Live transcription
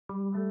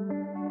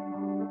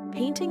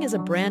Painting is a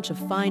branch of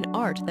fine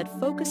art that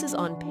focuses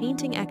on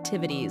painting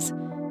activities.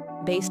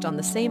 Based on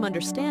the same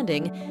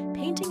understanding,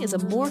 painting is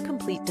a more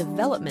complete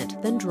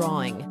development than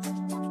drawing.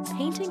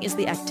 Painting is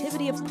the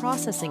activity of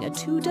processing a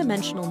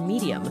two-dimensional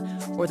medium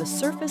or the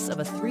surface of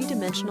a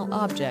three-dimensional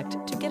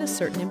object to get a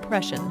certain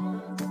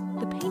impression.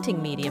 The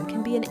painting medium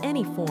can be in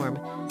any form,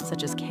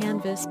 such as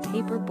canvas,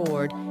 paper,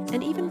 board,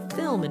 and even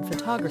film and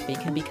photography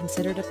can be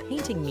considered a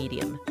painting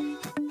medium.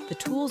 The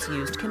tools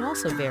used can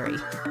also vary,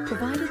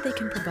 provided they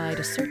can provide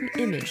a certain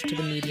image to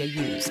the media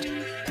used.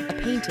 A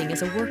painting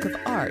is a work of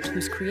art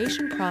whose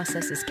creation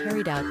process is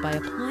carried out by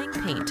applying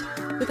paint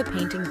with a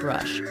painting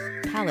brush,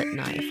 palette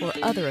knife, or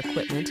other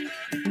equipment,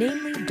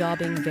 namely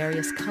daubing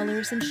various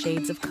colors and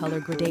shades of color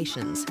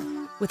gradations,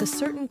 with a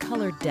certain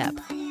color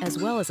depth as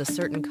well as a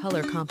certain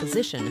color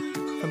composition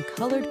from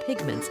colored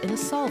pigments in a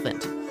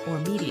solvent or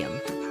medium.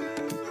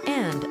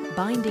 And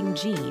binding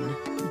gene,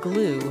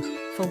 glue,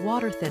 for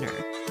water thinner,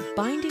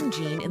 binding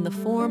gene in the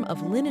form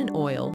of linen oil